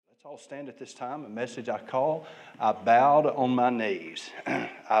Let's all stand at this time. A message I call, I Bowed on My Knees.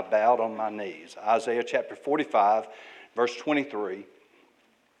 I bowed on my knees. Isaiah chapter 45, verse 23.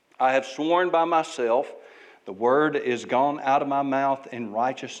 I have sworn by myself, the word is gone out of my mouth in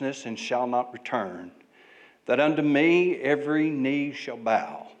righteousness and shall not return, that unto me every knee shall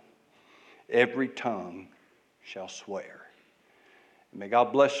bow, every tongue shall swear. May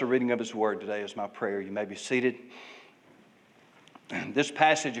God bless the reading of His word today is my prayer. You may be seated. This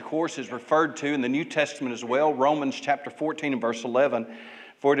passage, of course, is referred to in the New Testament as well, Romans chapter 14 and verse 11.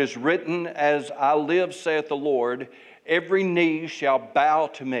 For it is written, as I live, saith the Lord, every knee shall bow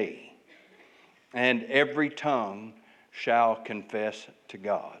to me, and every tongue shall confess to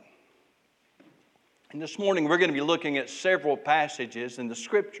God. And this morning we're going to be looking at several passages in the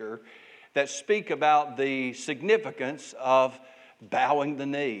Scripture that speak about the significance of bowing the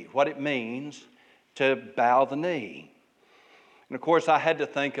knee, what it means to bow the knee. And of course, I had to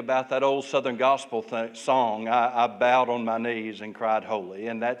think about that old Southern gospel song, I bowed on my knees and cried holy.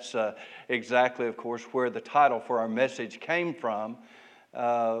 And that's exactly, of course, where the title for our message came from.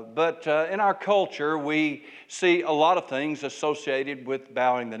 But in our culture, we see a lot of things associated with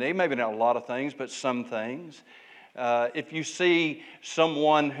bowing the knee. Maybe not a lot of things, but some things. If you see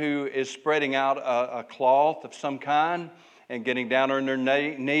someone who is spreading out a cloth of some kind and getting down on their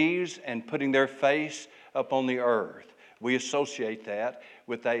knees and putting their face up on the earth, we associate that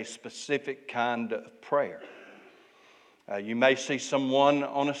with a specific kind of prayer. You may see someone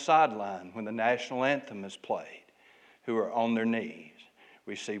on a sideline when the national anthem is played who are on their knees.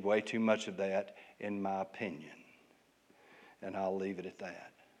 We see way too much of that, in my opinion. And I'll leave it at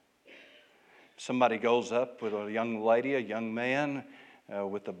that. Somebody goes up with a young lady, a young man,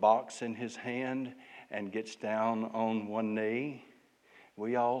 with a box in his hand and gets down on one knee.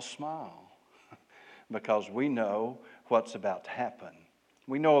 We all smile because we know what's about to happen.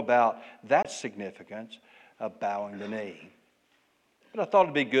 We know about that significance of bowing the knee. But I thought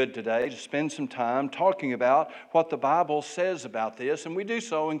it'd be good today to spend some time talking about what the Bible says about this, and we do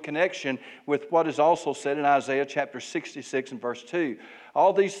so in connection with what is also said in Isaiah chapter 66 and verse 2.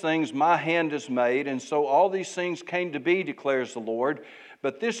 All these things my hand has made, and so all these things came to be, declares the Lord.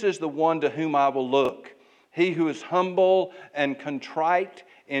 But this is the one to whom I will look, he who is humble and contrite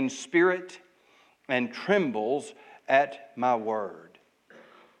in spirit and trembles at my word.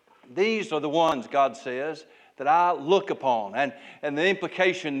 These are the ones, God says, that I look upon. And the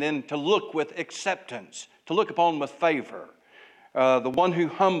implication then to look with acceptance, to look upon with favor. The one who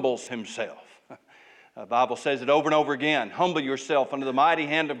humbles himself. The Bible says it over and over again. Humble yourself under the mighty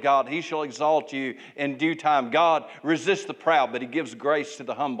hand of God. He shall exalt you in due time. God resists the proud, but He gives grace to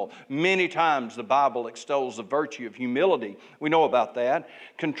the humble. Many times the Bible extols the virtue of humility. We know about that.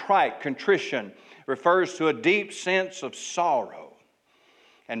 Contrite, contrition, refers to a deep sense of sorrow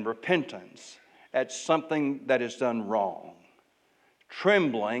and repentance at something that is done wrong.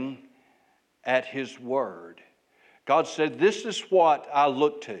 Trembling at His word. God said, this is what I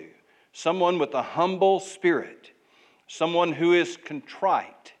look to. Someone with a humble spirit. Someone who is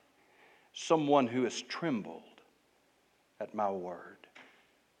contrite. Someone who has trembled at my word.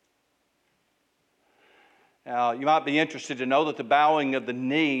 Now, you might be interested to know that the bowing of the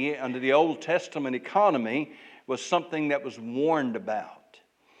knee under the Old Testament economy was something that was warned about.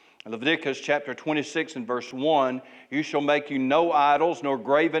 In Leviticus chapter 26 and verse 1, you shall make you no idols nor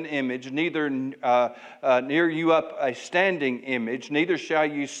graven image, neither near you up a standing image, neither shall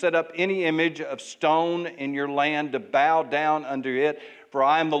you set up any image of stone in your land to bow down under it, for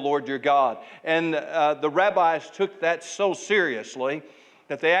I am the Lord your God. And the rabbis took that so seriously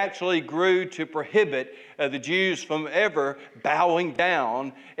that they actually grew to prohibit the Jews from ever bowing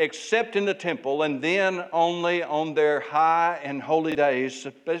down except in the temple, and then only on their high and holy days,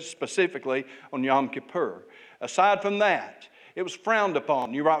 specifically on Yom Kippur. Aside from that, it was frowned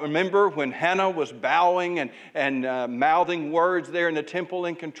upon. You might remember when Hannah was bowing and mouthing words there in the temple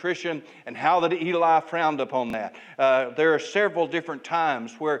in contrition, and how that Eli frowned upon that. There are several different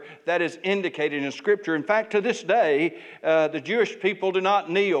times where that is indicated in Scripture. In fact, to this day, the Jewish people do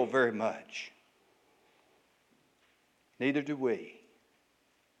not kneel very much. Neither do we.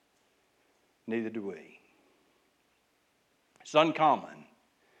 Neither do we. It's uncommon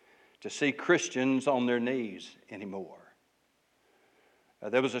to see Christians on their knees anymore.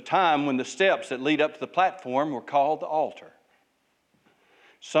 There was a time when the steps that lead up to the platform were called the altar.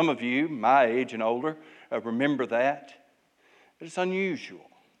 Some of you, my age and older, remember that. But it's unusual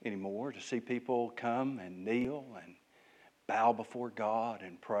anymore to see people come and kneel and bow before God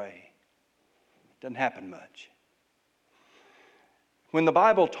and pray. It doesn't happen much. When the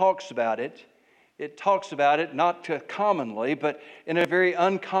Bible talks about it, it talks about it not commonly, but in a very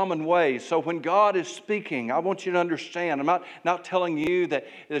uncommon way. So when God is speaking, I want you to understand, I'm not telling you that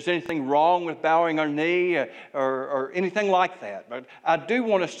there's anything wrong with bowing our knee or anything like that. But I do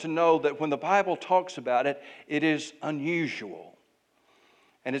want us to know that when the Bible talks about it, it is unusual.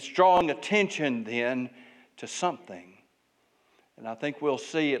 And it's drawing attention then to something. And I think we'll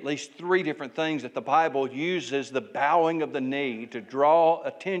see at least 3 different things that the Bible uses the bowing of the knee to draw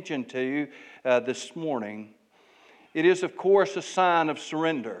attention to this morning. It is, of course, a sign of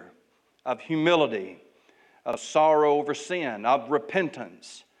surrender, of humility, of sorrow over sin, of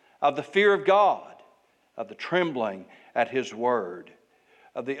repentance, of the fear of God, of the trembling at His word,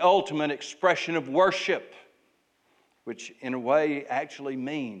 of the ultimate expression of worship, which in a way actually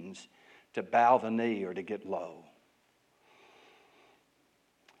means to bow the knee or to get low.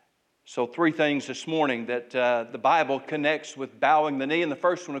 So 3 things this morning that the Bible connects with bowing the knee. And the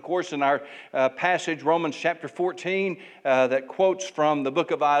first one, of course, in our passage, Romans chapter 14, that quotes from the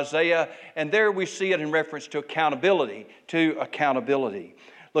book of Isaiah. And there we see it in reference to accountability,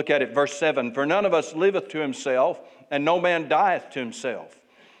 Look at it, verse 7. For none of us liveth to himself, and no man dieth to himself.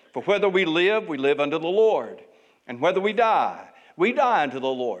 For whether we live unto the Lord. And whether we die unto the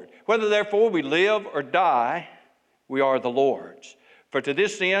Lord. Whether therefore we live or die, we are the Lord's. For to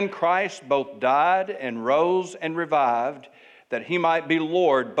this end Christ both died and rose and revived, that He might be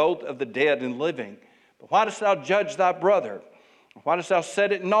Lord both of the dead and living. But why dost thou judge thy brother? Why dost thou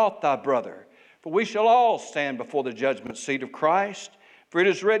set at naught thy brother? For we shall all stand before the judgment seat of Christ. For it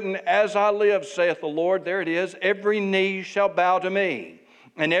is written, As I live, saith the Lord, there it is, every knee shall bow to me,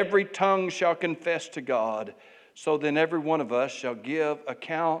 and every tongue shall confess to God. So then every one of us shall give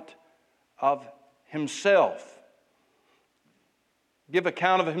account of himself. Give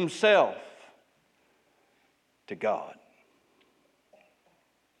account of himself to God.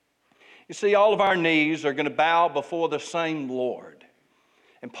 You see, all of our knees are going to bow before the same Lord.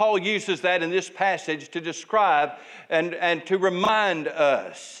 And Paul uses that in this passage to describe and to remind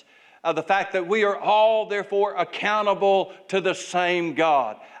us of the fact that we are all, therefore, accountable to the same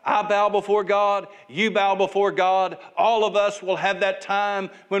God. I bow before God, you bow before God. All of us will have that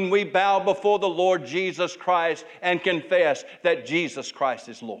time when we bow before the Lord Jesus Christ and confess that Jesus Christ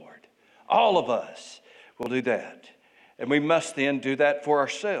is Lord. All of us will do that. And we must then do that for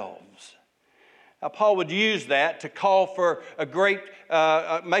ourselves. Now, Paul would use that to call for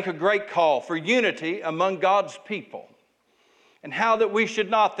make a great call for unity among God's people. And how that we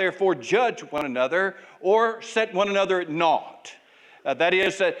should not, therefore, judge one another or set one another at naught. That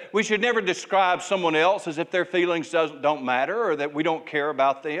is, that we should never describe someone else as if their feelings don't matter, or that we don't care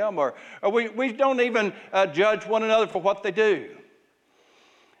about them, or we don't even judge one another for what they do.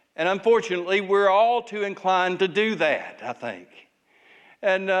 And unfortunately, we're all too inclined to do that, I think.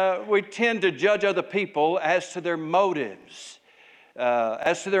 And we tend to judge other people as to their motives.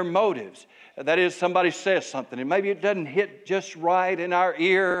 That is, somebody says something, and maybe it doesn't hit just right in our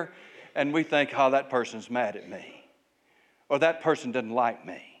ear, and we think, oh, that person's mad at me. Or that person doesn't like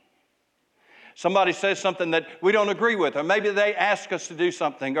me. Somebody says something that we don't agree with, or maybe they ask us to do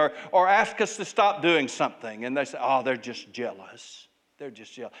something, or ask us to stop doing something, and they say, oh, they're just jealous. They're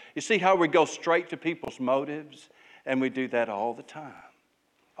just jealous. You see how we go straight to people's motives, and we do that all the time.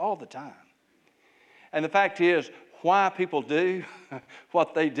 All the time. And the fact is, why people do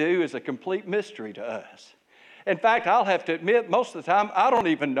what they do is a complete mystery to us. In fact, I'll have to admit, most of the time, I don't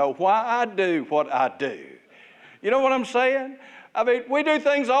even know why I do what I do. You know what I'm saying? I mean, we do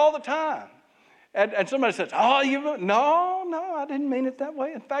things all the time. And somebody says, oh, no, I didn't mean it that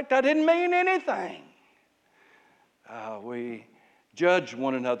way. In fact, I didn't mean anything. We judge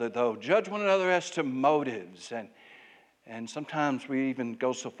one another, though. Judge one another as to motives. And sometimes we even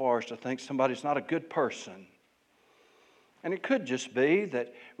go so far as to think somebody's not a good person. And it could just be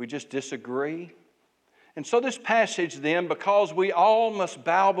that we just disagree. And so this passage then, because we all must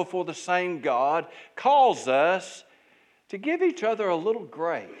bow before the same God, calls us to give each other a little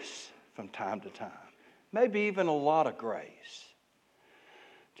grace from time to time. Maybe even a lot of grace.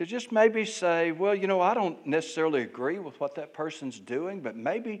 To just maybe say, well, I don't necessarily agree with what that person's doing, but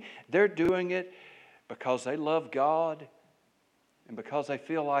maybe they're doing it because they love God and because they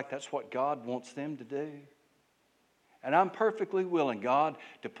feel like that's what God wants them to do. And I'm perfectly willing, God,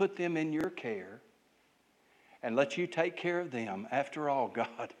 to put them in your care and let you take care of them. After all,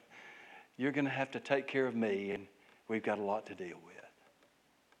 God, you're going to have to take care of me, and we've got a lot to deal with.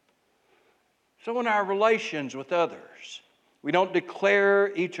 So in our relations with others, we don't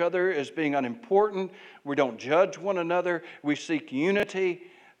declare each other as being unimportant. We don't judge one another. We seek unity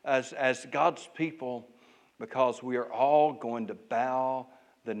as God's people because we are all going to bow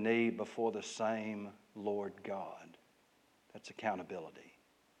the the knee before the same Lord God. That's accountability.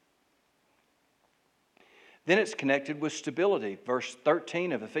 Then it's connected with stability. Verse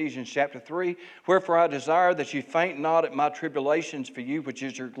 13 of Ephesians chapter 3, wherefore I desire that you faint not at my tribulations for you, which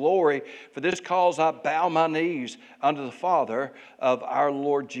is your glory. For this cause I bow my knees unto the Father of our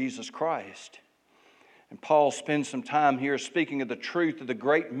Lord Jesus Christ. And Paul spends some time here speaking of the truth of the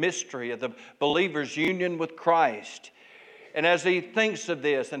great mystery of the believer's union with Christ. And as he thinks of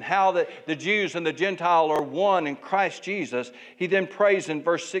this and how the Jews and the Gentile are one in Christ Jesus, he then prays in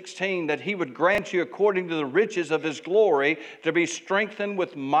verse 16 that he would grant you according to the riches of his glory to be strengthened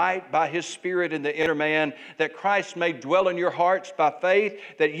with might by his Spirit in the inner man, that Christ may dwell in your hearts by faith,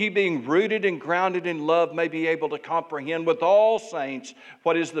 that ye being rooted and grounded in love may be able to comprehend with all saints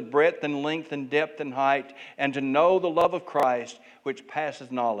what is the breadth and length and depth and height, and to know the love of Christ, which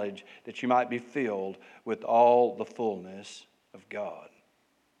passeth knowledge, that you might be filled with all the fullness of God.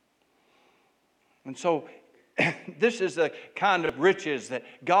 And so this is the kind of riches that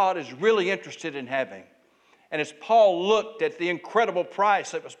God is really interested in having. And as Paul looked at the incredible price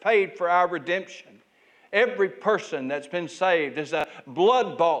that was paid for our redemption, every person that's been saved is a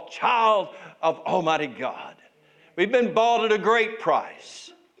blood-bought child of Almighty God. We've been bought at a great price.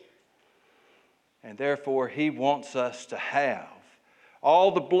 And therefore, He wants us to have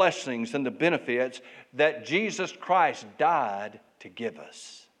all the blessings and the benefits that Jesus Christ died to give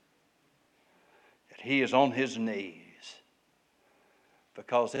us. That He is on His knees,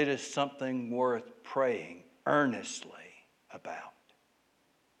 because it is something worth praying earnestly about.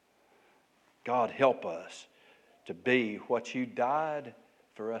 God, help us to be what You died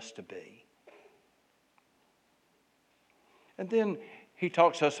for us to be. And then he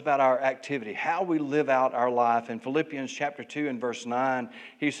talks to us about our activity, how we live out our life. In Philippians chapter 2 and verse 9,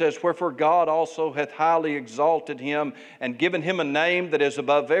 he says, wherefore God also hath highly exalted him and given him a name that is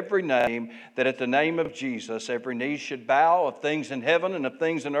above every name, that at the name of Jesus every knee should bow, of things in heaven and of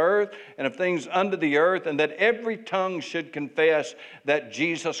things in earth and of things under the earth, and that every tongue should confess that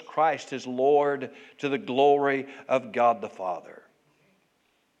Jesus Christ is Lord, to the glory of God the Father.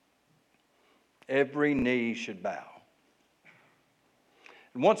 Every knee should bow.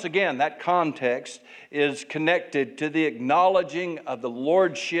 And once again, that context is connected to the acknowledging of the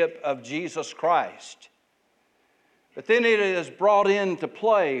lordship of Jesus Christ. But then it is brought into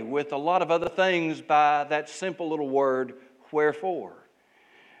play with a lot of other things by that simple little word, wherefore.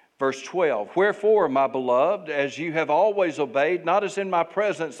 Verse 12, wherefore, my beloved, as you have always obeyed, not as in my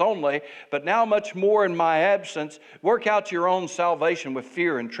presence only, but now much more in my absence, work out your own salvation with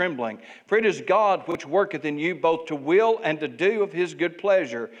fear and trembling. For it is God which worketh in you both to will and to do of His good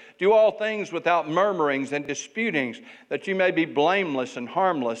pleasure. Do all things without murmurings and disputings, that you may be blameless and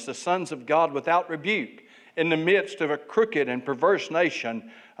harmless, the sons of God without rebuke, in the midst of a crooked and perverse nation,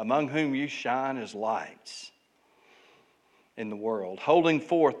 among whom you shine as lights in the world, holding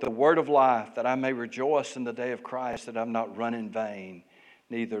forth the word of life, that I may rejoice in the day of Christ, that I have not run in vain,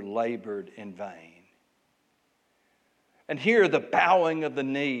 neither labored in vain. And here the bowing of the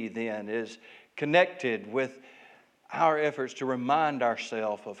knee then is connected with our efforts to remind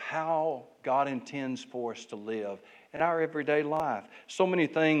ourselves of how God intends for us to live in our everyday life. So many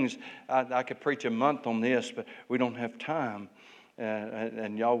things, I could preach a month on this, but we don't have time,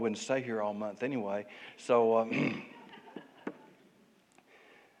 and y'all wouldn't stay here all month anyway. So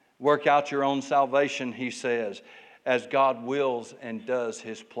work out your own salvation, he says, as God wills and does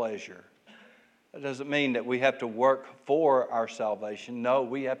His pleasure. That doesn't mean that we have to work for our salvation. No,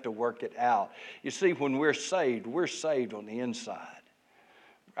 we have to work it out. You see, when we're saved on the inside.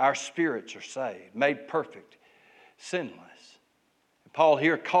 Our spirits are saved, made perfect, sinless. Paul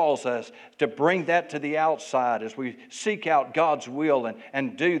here calls us to bring that to the outside as we seek out God's will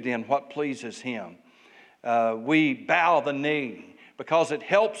and do then what pleases Him. We bow the knee, because it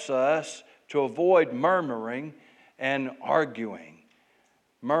helps us to avoid murmuring and arguing.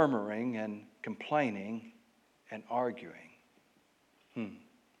 Murmuring and complaining and arguing.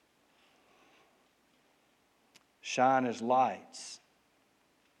 Shine as lights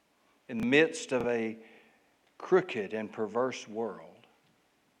in the midst of a crooked and perverse world.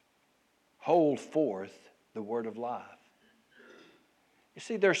 Hold forth the word of life. You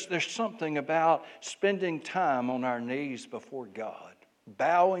see, there's something about spending time on our knees before God,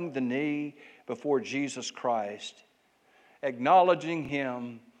 bowing the knee before Jesus Christ, acknowledging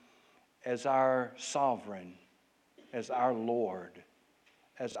Him as our sovereign, as our Lord,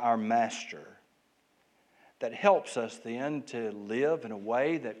 as our Master, that helps us then to live in a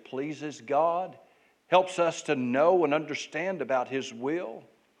way that pleases God, helps us to know and understand about His will,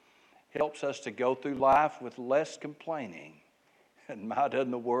 helps us to go through life with less complaining And my,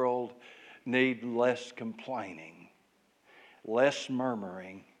 doesn't the world need less complaining, less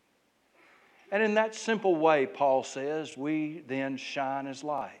murmuring? And in that simple way, Paul says, we then shine as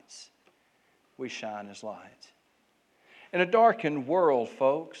lights. We shine as lights. In a darkened world,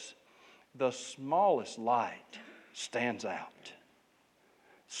 folks, the smallest light stands out.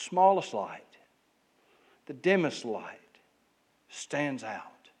 Smallest light, the dimmest light, stands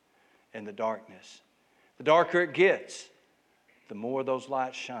out in the darkness. The darker it gets, the more those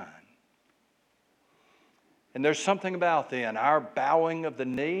lights shine. And there's something about then our bowing of the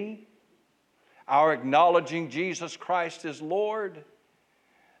knee, our acknowledging Jesus Christ as Lord,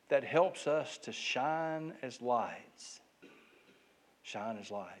 that helps us to shine as lights. Shine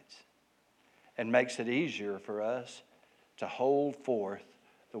as lights. And makes it easier for us to hold forth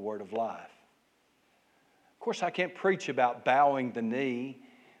the word of life. Of course, I can't preach about bowing the knee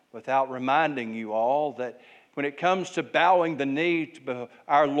without reminding you all that when it comes to bowing the knee to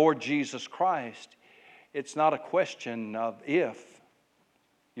our Lord Jesus Christ, it's not a question of if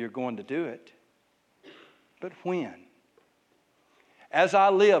you're going to do it, but when. As I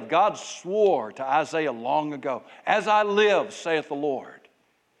live, God swore to Isaiah long ago, as I live, saith the Lord.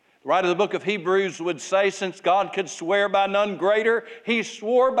 The writer of the book of Hebrews would say, since God could swear by none greater, He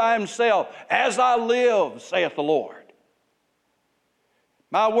swore by Himself, as I live, saith the Lord.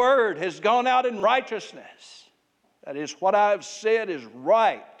 My word has gone out in righteousness. That is, what I have said is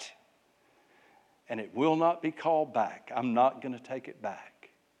right. And it will not be called back. I'm not going to take it back.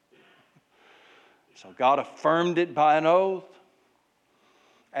 So God affirmed it by an oath.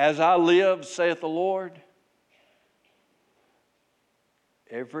 As I live, saith the Lord,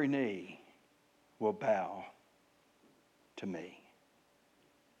 every knee will bow to me.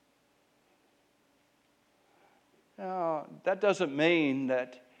 Now, that doesn't mean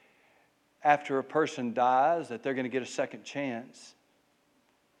that after a person dies that they're going to get a second chance.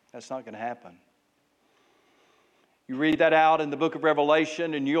 That's not going to happen. You read that out in the book of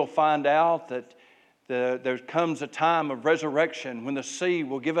Revelation and you'll find out that there comes a time of resurrection when the sea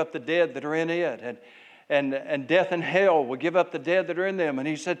will give up the dead that are in it, and death and hell will give up the dead that are in them. And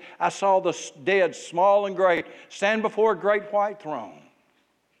he said, I saw the dead, small and great, stand before a great white throne.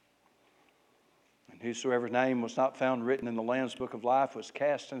 And whosoever's name was not found written in the Lamb's book of life was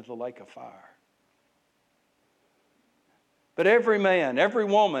cast into the lake of fire. But every man, every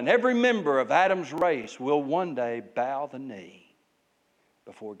woman, every member of Adam's race will one day bow the knee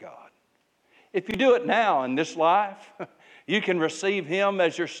before God. If you do it now in this life, you can receive Him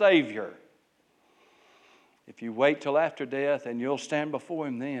as your Savior. If you wait till after death, and you'll stand before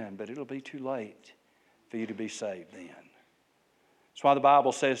Him then, but it'll be too late for you to be saved then. That's why the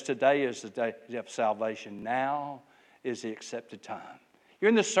Bible says today is the day of salvation. Now is the accepted time. You're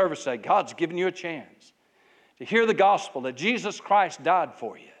in this service today. God's given you a chance to hear the gospel that Jesus Christ died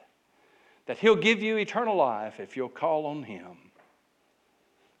for you, that He'll give you eternal life if you'll call on Him.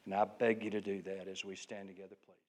 And I beg you to do that as we stand together, please.